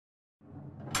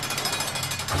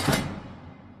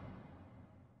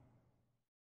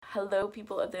Hello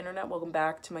people of the internet, welcome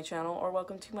back to my channel, or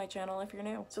welcome to my channel if you're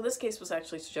new. So this case was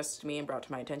actually suggested to me and brought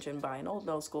to my attention by an old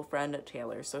middle school friend,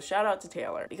 Taylor. So shout out to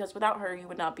Taylor, because without her you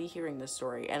would not be hearing this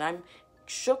story, and I'm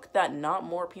shook that not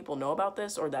more people know about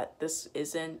this, or that this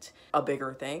isn't a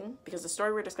bigger thing, because the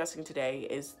story we're discussing today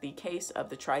is the case of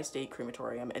the Tri-State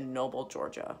Crematorium in Noble,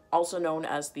 Georgia, also known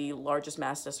as the largest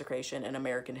mass desecration in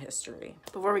American history.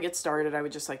 Before we get started, I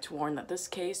would just like to warn that this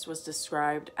case was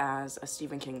described as a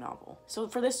Stephen King novel. So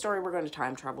for this story, we're going to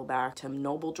time travel back to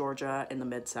Noble, Georgia in the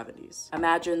mid-70s.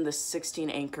 Imagine the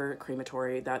 16-acre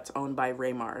crematory that's owned by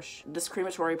Ray Marsh. This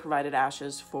crematory provided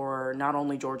ashes for not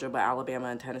only Georgia, but Alabama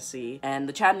and Tennessee, and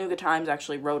the Chattanooga Times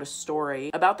actually wrote a story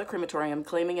about the crematorium,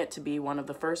 claiming it to be one of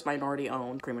the first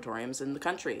minority-owned crematoriums in the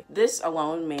country. This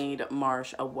alone made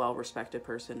Marsh a well-respected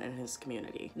person in his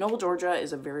community. Noble, Georgia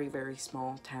is a very, very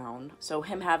small town, so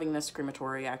him having this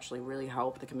crematory actually really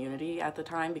helped the community at the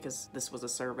time, because this was a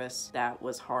service that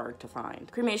was hard to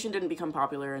find. Cremation didn't become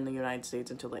popular in the United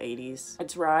States until the 80s.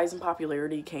 Its rise in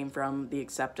popularity came from the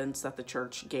acceptance that the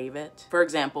church gave it. For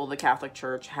example, the Catholic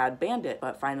Church had banned it,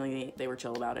 but finally they were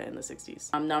chill about it in the 60s.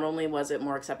 Not only was it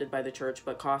more accepted by the church,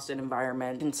 but cost and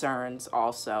environment concerns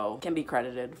also can be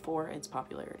credited for its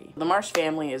popularity. The Marsh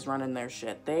family is running their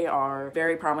shit. They are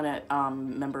very prominent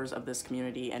members of this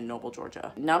community in Noble,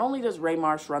 Georgia. Not only does Ray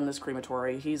Marsh run this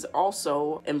crematory, he's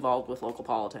also involved with local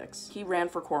politics. He ran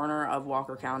for coroner of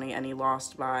Walker County and he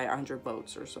lost by 100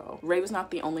 votes or so. Ray was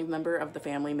not the only member of the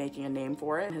family making a name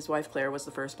for it. His wife Claire was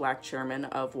the first black chairman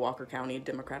of Walker County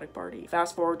Democratic Party.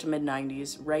 Fast forward to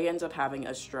mid-90s, Ray ends up having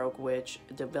a stroke which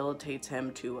debilitates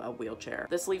him to a wheelchair.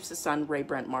 This leaves his son Ray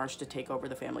Brent Marsh to take over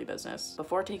the family business.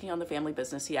 Before taking on the family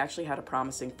business, he actually had a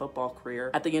promising football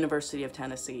career at the University of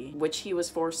Tennessee, which he was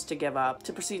forced to give up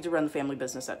to proceed to run the family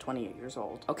business at 28 years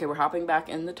old. Okay, we're hopping back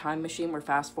in the time machine. We're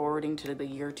fast forwarding to the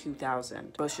year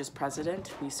 2000. Bush is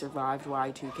president. We survived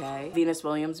Y2K. Venus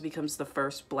Williams becomes the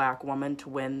first black woman to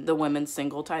win the women's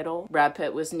single title. Brad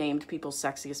Pitt was named People's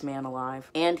Sexiest Man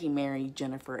Alive, and he married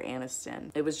Jennifer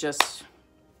Aniston. It was just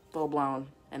full-blown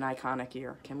an iconic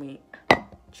year. Can we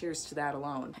cheers to that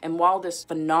alone? And while this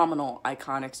phenomenal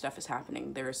iconic stuff is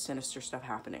happening, there is sinister stuff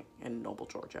happening in Noble,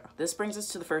 Georgia. This brings us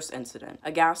to the first incident.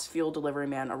 A gas fuel delivery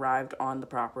man arrived on the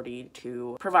property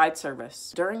to provide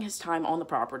service. During his time on the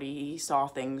property, he saw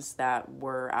things that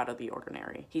were out of the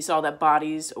ordinary. He saw that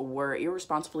bodies were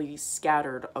irresponsibly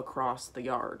scattered across the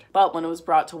yard. But when it was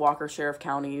brought to Walker Sheriff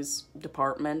County's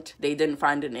department, they didn't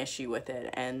find an issue with it,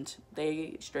 and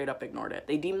they straight up ignored it.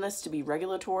 They deemed this to be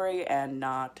regulatory and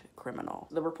not criminal.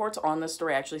 The reports on this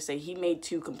story actually say he made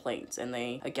 2 complaints, and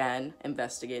they again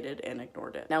investigated and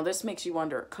ignored it. Now this makes you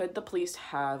wonder, could the police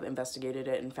have investigated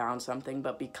it and found something,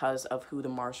 but because of who the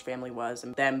Marsh family was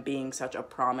and them being such a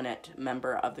prominent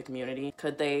member of the community,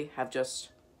 could they have just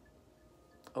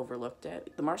overlooked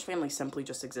it? The Marsh family simply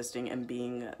just existing and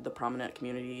being the prominent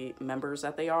community members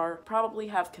that they are probably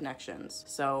have connections.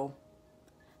 So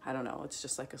I don't know, it's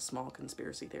just like a small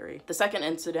conspiracy theory. The second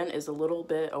incident is a little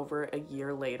bit over a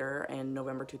year later in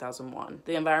November 2001.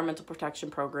 The Environmental Protection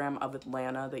Program of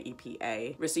Atlanta, the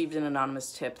EPA, received an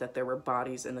anonymous tip that there were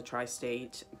bodies in the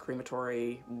Tri-State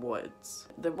Crematory woods.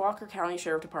 The Walker County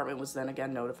Sheriff Department was then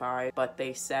again notified, but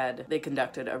they said they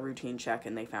conducted a routine check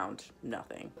and they found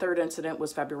nothing. Third incident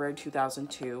was February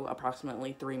 2002,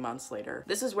 approximately 3 months later.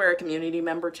 This is where a community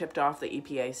member tipped off the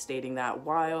EPA, stating that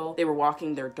while they were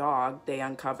walking their dog, they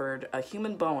uncovered a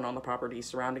human bone on the property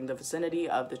surrounding the vicinity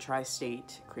of the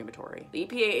Tri-State Crematory. The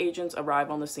EPA agents arrive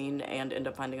on the scene and end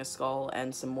up finding a skull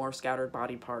and some more scattered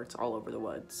body parts all over the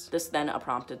woods. This then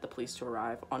prompted the police to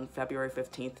arrive on February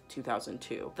 15th,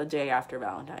 2002, the day after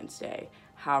Valentine's Day.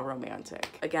 How romantic.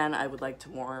 Again, I would like to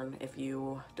warn, if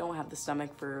you don't have the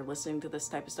stomach for listening to this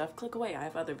type of stuff, click away, I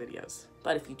have other videos.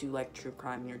 But if you do like true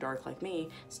crime and you're dark like me,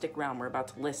 stick around, we're about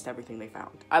to list everything they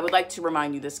found. I would like to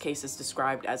remind you this case is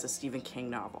described as a Stephen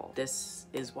King novel. This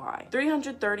is why.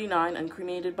 339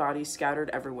 uncremated bodies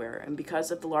scattered everywhere, and because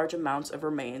of the large amounts of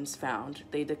remains found,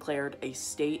 they declared a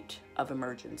state of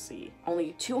emergency.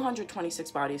 Only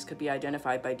 226 bodies could be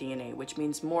identified by DNA, which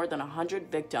means more than 100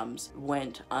 victims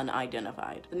went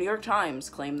unidentified. The New York Times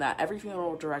claimed that every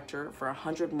funeral director for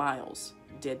 100 miles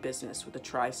did business with the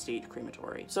Tri-State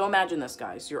Crematory. So imagine this,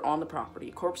 guys. You're on the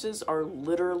property. Corpses are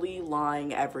literally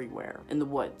lying everywhere. In the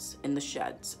woods, in the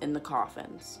sheds, in the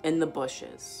coffins, in the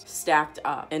bushes, stacked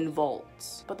up, in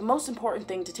vaults. But the most important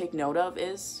thing to take note of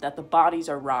is that the bodies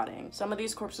are rotting. Some of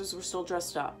these corpses were still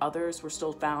dressed up. Others were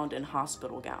still found in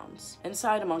hospital gowns.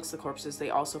 Inside amongst the corpses, they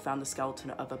also found the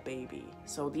skeleton of a baby.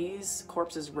 So these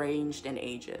corpses ranged in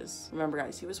ages. Remember,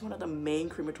 guys, he was one of the main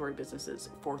crematory businesses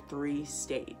for 3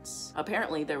 states. Apparently,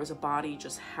 Apparently, there was a body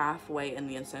just halfway in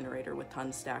the incinerator with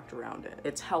tons stacked around it.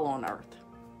 It's hell on earth,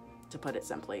 to put it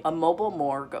simply. A mobile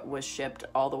morgue was shipped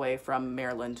all the way from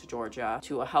Maryland to Georgia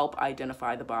to help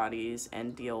identify the bodies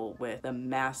and deal with the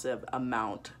massive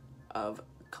amount of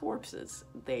corpses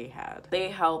they had. They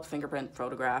helped fingerprint,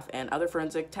 photograph, and other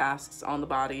forensic tasks on the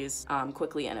bodies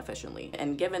quickly and efficiently.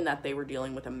 And given that they were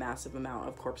dealing with a massive amount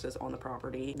of corpses on the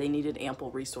property, they needed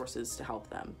ample resources to help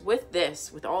them.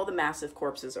 With all the massive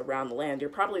corpses around the land, you're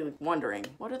probably wondering,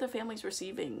 what are the families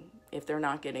receiving if they're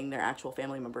not getting their actual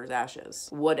family members' ashes?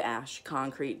 Wood ash,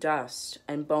 concrete dust,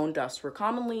 and bone dust were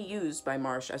commonly used by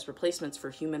Marsh as replacements for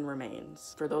human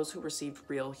remains. For those who received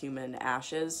real human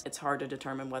ashes, it's hard to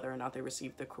determine whether or not they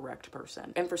received the correct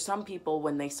person. And for some people,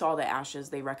 when they saw the ashes,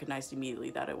 they recognized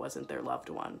immediately that it wasn't their loved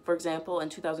one. For example, in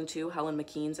 2002, Helen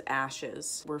McKean's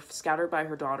ashes were scattered by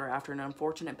her daughter after an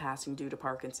unfortunate passing due to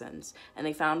Parkinson's, and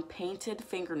they found painted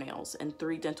fingernails and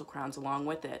 3 dental crowns along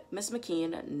with it. Miss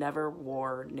McKean never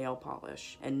wore nail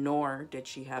polish, and nor did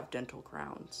she have dental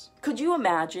crowns. Could you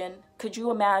imagine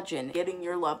getting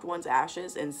your loved one's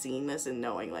ashes and seeing this and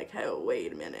knowing like, oh,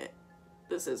 wait a minute,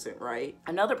 this isn't right?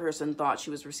 Another person thought she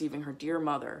was receiving her dear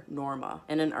mother, Norma,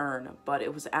 in an urn, but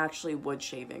it was actually wood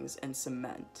shavings and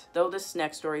cement. Though this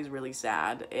next story is really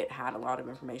sad, it had a lot of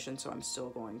information, so I'm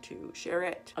still going to share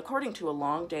it. According to A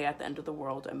Long Day at the End of the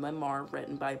World, a memoir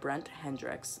written by Brent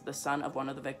Hendricks, the son of one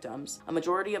of the victims, a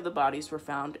majority of the bodies were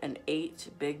found in 8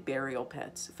 big burial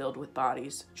pits filled with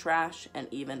bodies, trash, and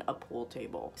even a pool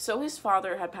table. So his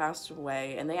father had passed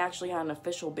away, and they actually had an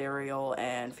official burial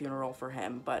and funeral for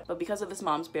him, but because of his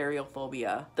mom's burial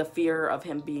phobia, the fear of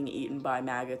him being eaten by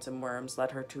maggots and worms led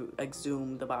her to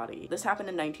exhume the body. This happened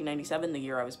in 1997, the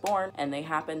year I was born, and they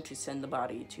happened to send the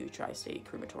body to Tri-State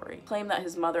Crematory. Claimed that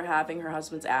his mother having her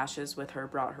husband's ashes with her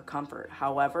brought her comfort.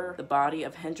 However, the body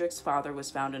of Hendricks' father was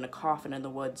found in a coffin in the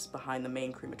woods behind the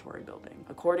main crematory building.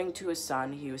 According to his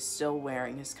son, he was still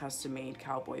wearing his custom-made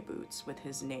cowboy boots with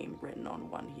his name written on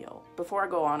one heel. Before I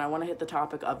go on, I want to hit the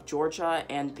topic of Georgia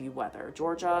and the weather.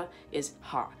 Georgia is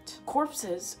hot.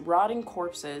 Rotting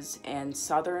corpses, and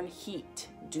southern heat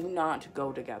do not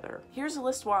go together. Here's a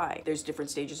list why. There's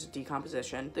different stages of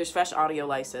decomposition. There's fresh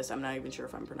audiolysis, I'm not even sure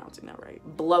if I'm pronouncing that right.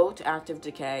 Bloat, active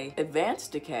decay,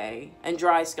 advanced decay, and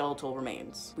dry skeletal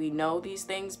remains. We know these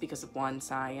things because of one,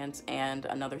 science, and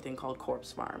another thing called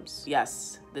corpse farms.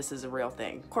 Yes, this is a real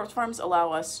thing. Corpse farms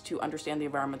allow us to understand the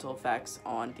environmental effects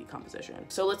on decomposition.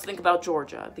 So let's think about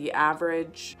Georgia. The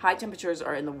average high temperatures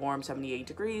are in the warm 78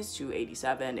 degrees to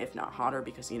 87, if not hotter,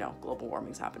 because you know, global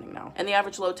warming's happening now. And the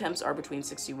average low temps are between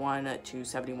 61 to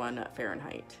 71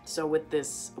 Fahrenheit. So with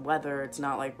this weather, it's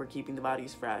not like we're keeping the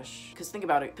bodies fresh. Because think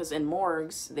about it, because in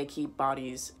morgues, they keep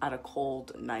bodies at a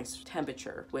cold, nice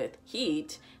temperature. With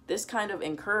heat, this kind of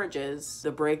encourages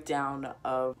the breakdown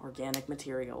of organic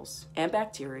materials and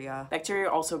bacteria. Bacteria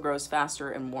also grows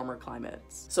faster in warmer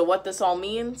climates. So what this all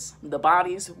means, the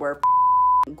bodies were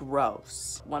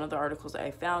gross. One of the articles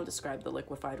I found described the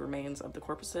liquefied remains of the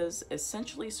corpses,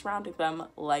 essentially surrounding them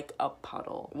like a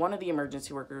puddle. One of the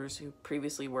emergency workers who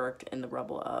previously worked in the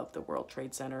rubble of the World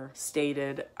Trade Center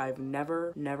stated, "I've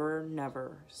never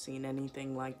seen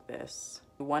anything like this."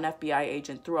 One FBI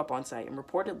agent threw up on site and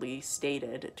reportedly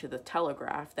stated to the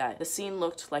Telegraph that the scene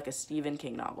looked like a Stephen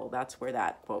King novel. That's where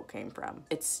that quote came from.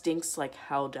 "It stinks like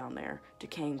hell down there.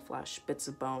 Decaying flesh, bits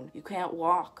of bone. You can't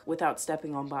walk without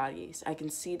stepping on bodies. I can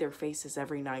see their faces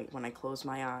every night when I close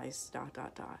my eyes, ...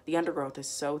 The undergrowth is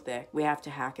so thick, we have to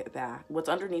hack it back. What's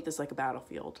underneath is like a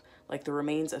battlefield, like the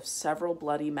remains of several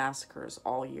bloody massacres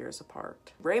all years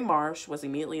apart." Ray Marsh was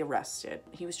immediately arrested.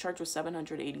 He was charged with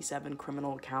 787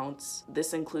 criminal counts.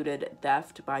 This included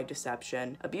theft by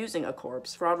deception, abusing a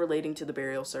corpse, fraud relating to the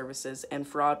burial services, and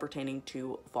fraud pertaining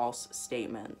to false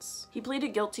statements. He pleaded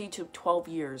guilty to 12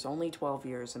 years, only 12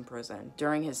 years in prison.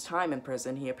 During his time in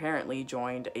prison, he apparently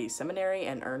joined a seminary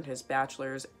and earned his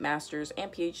bachelor's, master's,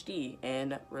 and PhD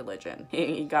in religion.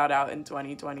 He got out in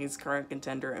 2020's current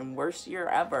contender and worst year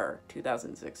ever,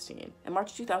 2016. In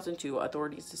March 2002,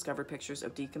 authorities discovered pictures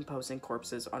of decomposing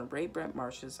corpses on Ray Brent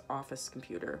Marsh's office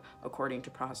computer, according to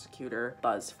prosecutor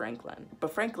Buzz Franklin.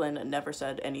 But Franklin never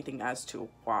said anything as to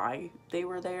why they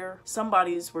were there. Some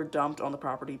bodies were dumped on the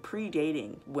property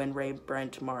predating when Ray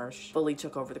Brent Marsh fully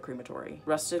took over the crematory.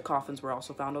 Rusted coffins were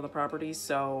also found on the property,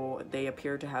 so they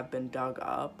appear to have been dug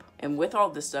up. And with all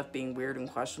this stuff being weird and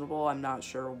questionable, I'm not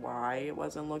sure why it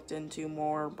wasn't looked into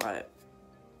more, but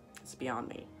it's beyond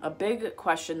me. A big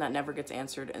question that never gets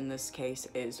answered in this case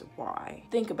is why.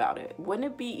 Think about it. Wouldn't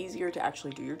it be easier to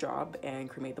actually do your job and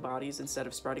cremate the bodies instead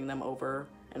of spreading them over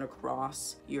and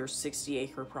across your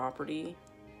 60-acre property?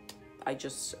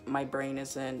 My brain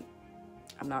isn't,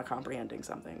 I'm not comprehending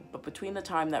something. But between the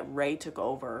time that Ray took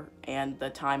over and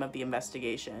the time of the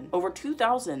investigation, over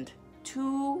 2,000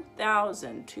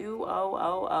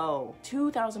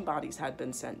 bodies had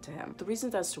been sent to him. The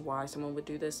reasons as to why someone would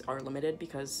do this are limited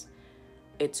because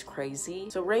it's crazy.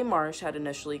 So Ray Marsh had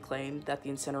initially claimed that the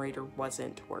incinerator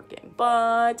wasn't working,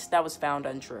 but that was found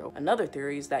untrue. Another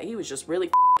theory is that he was just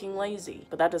really fucking lazy,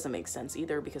 but that doesn't make sense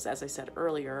either because, as I said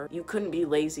earlier, you couldn't be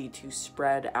lazy to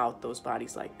spread out those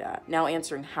bodies like that. Now,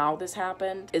 answering how this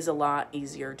happened is a lot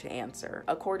easier to answer.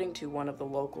 According to one of the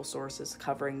local sources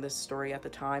covering this story at the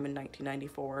time in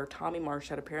 1994, Tommy Marsh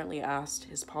had apparently asked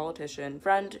his politician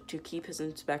friend to keep his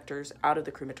inspectors out of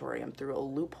the crematorium through a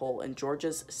loophole in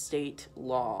Georgia's state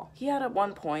law. He had at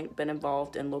one point been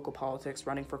involved in local politics,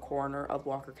 running for coroner of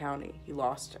Walker County. He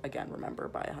lost, again, remember,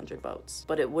 by 100 votes.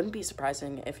 But it wouldn't be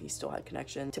surprising if he still had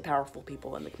connection to powerful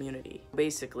people in the community.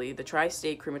 Basically, the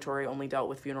tri-state crematory only dealt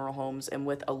with funeral homes, and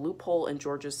with a loophole in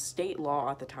Georgia's state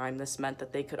law at the time, this meant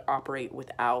that they could operate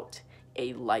without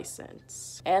a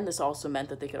license. And this also meant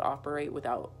that they could operate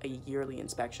without a yearly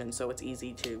inspection, so it's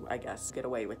easy to, I guess, get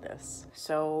away with this.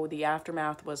 So the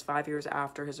aftermath was 5 years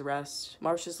after his arrest.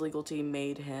 Marsh's legal team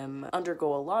made him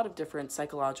undergo a lot of different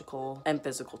psychological and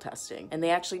physical testing, and they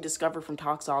actually discovered from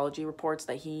toxicology reports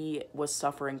that he was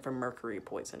suffering from mercury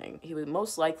poisoning. He would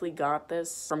most likely got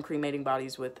this from cremating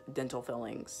bodies with dental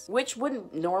fillings, which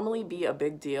wouldn't normally be a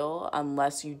big deal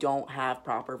unless you don't have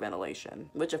proper ventilation,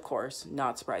 which of course,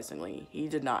 not surprisingly, he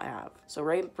did not have. So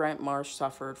Ray Brent Marsh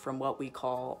suffered from what we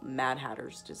call Mad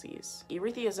Hatter's disease.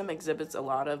 Erytheism exhibits a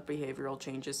lot of behavioral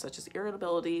changes such as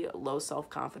irritability, low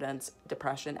self-confidence,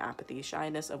 depression, apathy,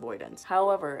 shyness, avoidance.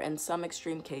 However, in some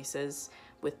extreme cases,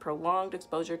 with prolonged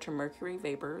exposure to mercury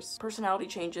vapors, personality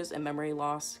changes and memory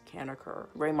loss can occur.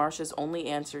 Ray Marsh's only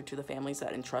answer to the families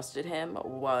that entrusted him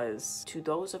was, "To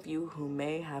those of you who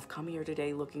may have come here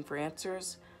today looking for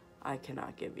answers, I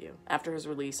cannot give you." After his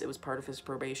release, it was part of his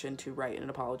probation to handwrite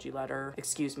an apology letter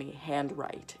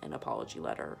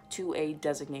to a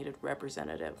designated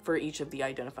representative for each of the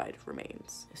identified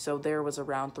remains. So there was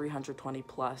around 320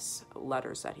 plus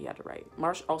letters that he had to write.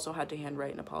 Marsh also had to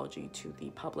handwrite an apology to the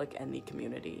public and the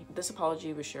community. This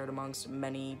apology was shared amongst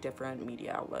many different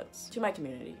media outlets. To my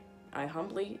community, I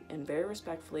humbly and very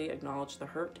respectfully acknowledge the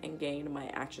hurt and gain my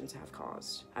actions have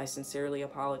caused. I sincerely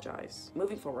apologize.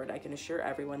 Moving forward, I can assure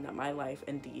everyone that my life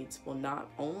and deeds will not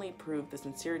only prove the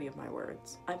sincerity of my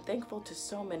words. I'm thankful to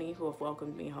so many who have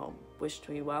welcomed me home, wished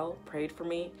me well, prayed for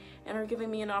me, and are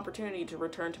giving me an opportunity to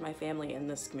return to my family in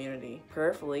this community.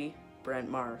 Prayerfully,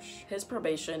 Brent Marsh. His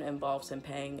probation involves him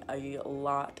paying a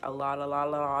lot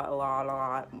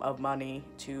of money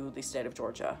to the state of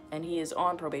Georgia, and he is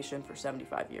on probation for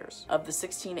 75 years. Of the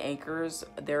 16 acres,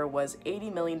 there was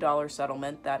 $80 million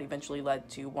settlement that eventually led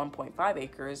to 1.5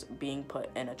 acres being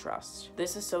put in a trust.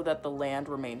 This is so that the land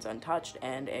remains untouched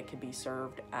and it can be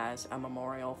served as a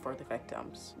memorial for the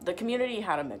victims. The community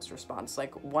had a mixed response.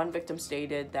 Like, one victim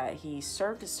stated that he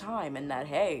served his time and that,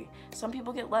 hey, some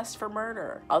people get less for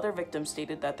murder. Other victims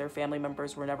stated that their family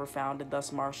members were never found and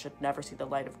thus Marsh should never see the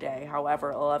light of day.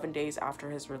 However, 11 days after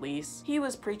his release, he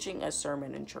was preaching a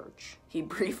sermon in church. He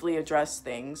briefly addressed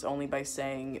things only by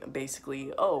saying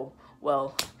basically, "Oh,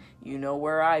 well, you know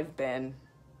where I've been,"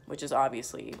 which is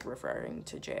obviously referring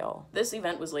to jail. This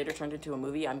event was later turned into a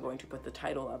movie. I'm going to put the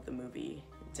title of the movie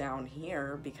down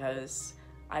here because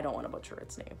I don't want to butcher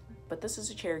its name. But this is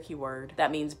a Cherokee word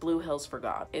that means Blue Hills for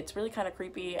God. It's really kind of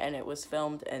creepy, and it was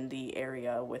filmed in the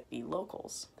area with the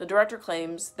locals. The director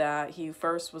claims that he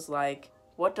first was like,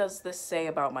 "What does this say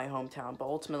about my hometown?" But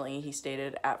ultimately he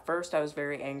stated, "At first I was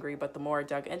very angry, but the more I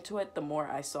dug into it, the more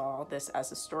I saw this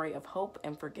as a story of hope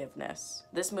and forgiveness."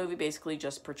 This movie basically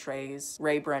just portrays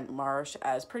Ray Brent Marsh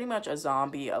as pretty much a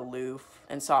zombie, aloof,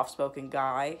 and soft-spoken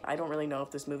guy. I don't really know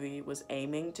if this movie was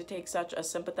aiming to take such a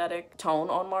sympathetic tone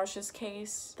on Marsh's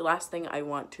case. The last thing I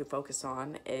want to focus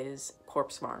on is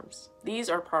corpse farms. These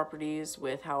are properties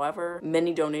with, however,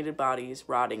 many donated bodies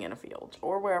rotting in a field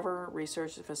or wherever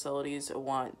research facilities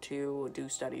want to do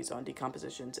studies on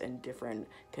decompositions in different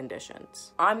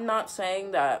conditions. I'm not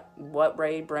saying that what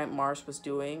Ray Brent Marsh was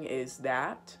doing is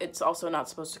that. It's also not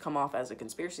supposed to come off as a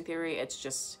conspiracy theory. It's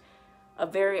just a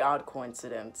very odd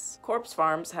coincidence. Corpse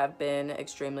farms have been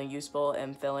extremely useful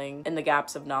in filling in the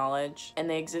gaps of knowledge, and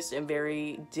they exist in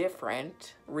very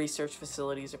different research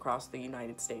facilities across the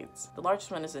United States. The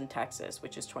largest one is in Texas,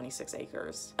 which is 26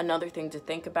 acres. Another thing to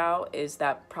think about is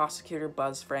that prosecutor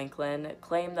Buzz Franklin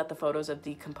claimed that the photos of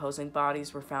decomposing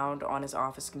bodies were found on his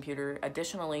office computer.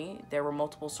 Additionally, there were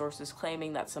multiple sources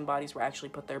claiming that some bodies were actually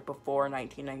put there before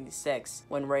 1996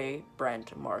 when Ray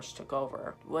Brent Marsh took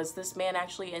over. Was this man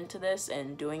actually into this? this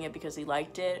and doing it because he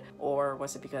liked it? Or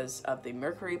was it because of the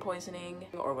mercury poisoning?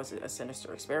 Or was it a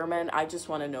sinister experiment? I just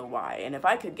want to know why. And if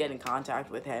I could get in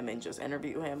contact with him and just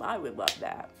interview him, I would love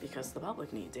that, because the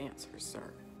public needs answers, sir.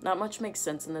 Not much makes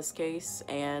sense in this case,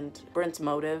 and Brent's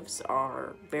motives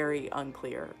are very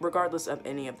unclear. Regardless of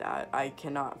any of that, I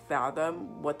cannot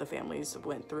fathom what the families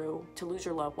went through to lose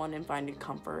your loved one and finding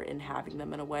comfort in having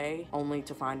them in a way, only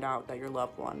to find out that your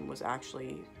loved one was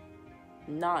actually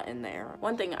not in there.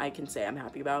 One thing I can say I'm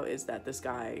happy about is that this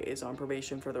guy is on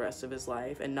probation for the rest of his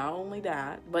life, and not only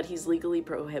that, but he's legally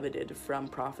prohibited from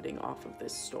profiting off of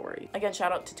this story. Again,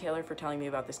 shout out to Taylor for telling me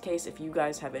about this case. If you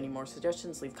guys have any more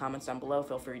suggestions, leave comments down below.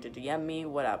 Feel free to DM me,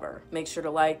 whatever. Make sure to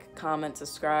like, comment,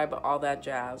 subscribe, all that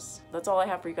jazz. That's all I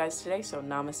have for you guys today, so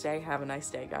namaste. Have a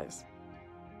nice day, guys.